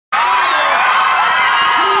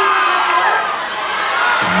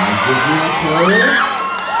Well,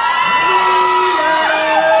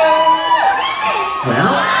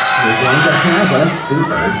 we're going to have a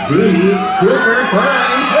super duper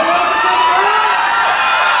time.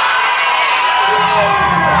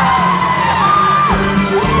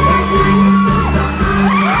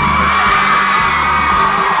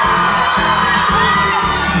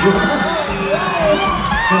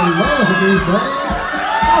 Hello, everybody.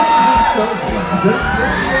 So glad to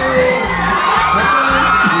see you.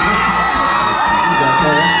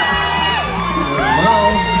 Hello.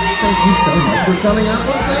 Thank you so much for coming out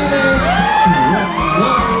to see me.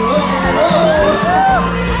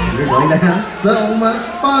 We're going to have so much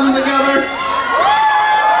fun together.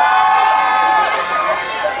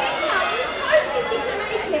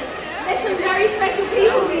 There's some very special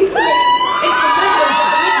people for you to meet.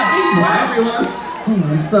 Hi, everyone. Oh,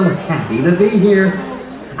 I'm so happy to be here.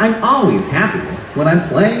 I'm always happiest when I'm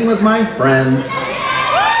playing with my friends.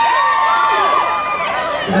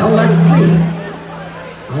 Now let's see.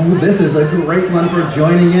 Oh, this is a great one for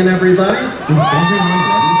joining in, everybody. Is everyone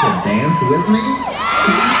ready to dance with me?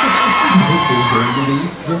 This is going to be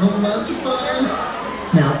so much fun.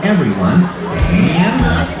 Now, everyone, stand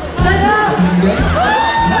up. Stand up!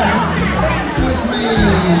 Dance with me.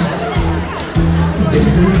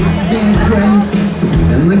 There's a new dance craze,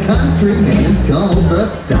 sweep in the country, and it's called the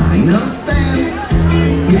Dino Dance.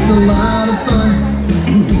 It's a lot of fun,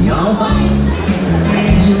 and we all hope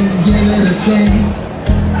you give it a chance.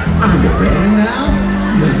 Are you ready now?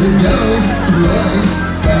 'Cause it goes like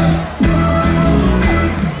this.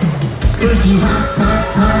 First you hop, hop,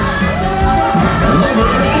 hop, all over the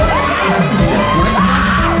place, just like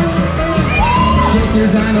that. Shake your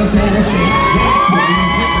dino tail, shake,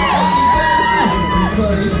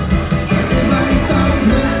 everybody start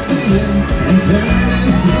twisting and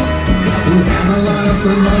turning. We have a lot of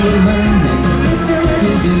fun while we're learning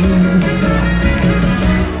to do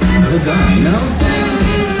the Dino Dance.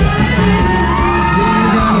 We're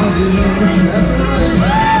gonna do, that's right,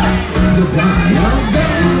 the Dino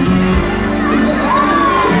Dance.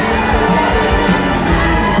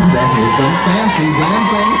 That is some fancy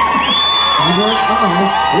dancing. We were all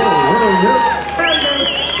still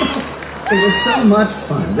madness. It was so much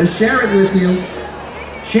fun to share it with you.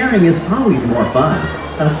 Sharing is always more fun,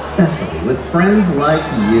 especially with friends like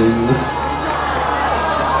you.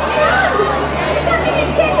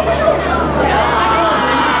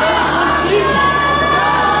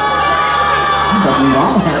 But we've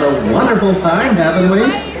all had a wonderful time, haven't we?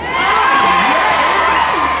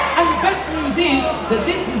 And the best news is that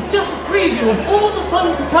this was just a preview of all the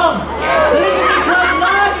fun to come. The Knickerbocker Club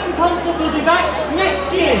live in concert will be back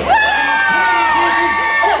next year.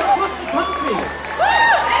 All across the country.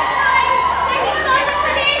 That's right. Thank you so much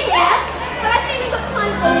for being here. But I think we've got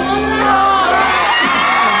time for one last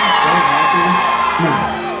So happy. Now,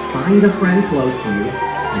 find a friend close to you,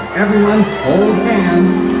 and everyone hold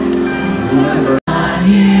hands. Remember.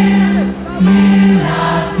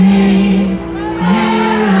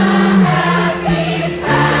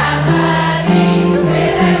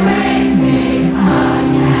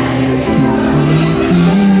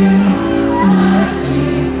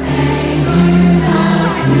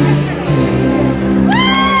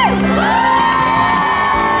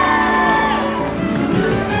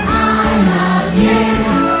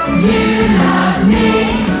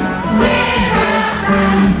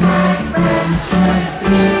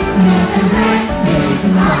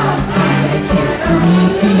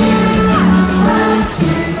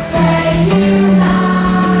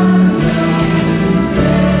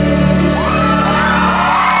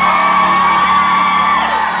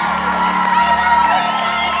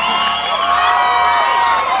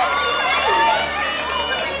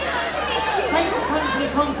 Thanks for coming to the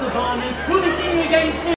concert, Barney. We'll be seeing you again soon.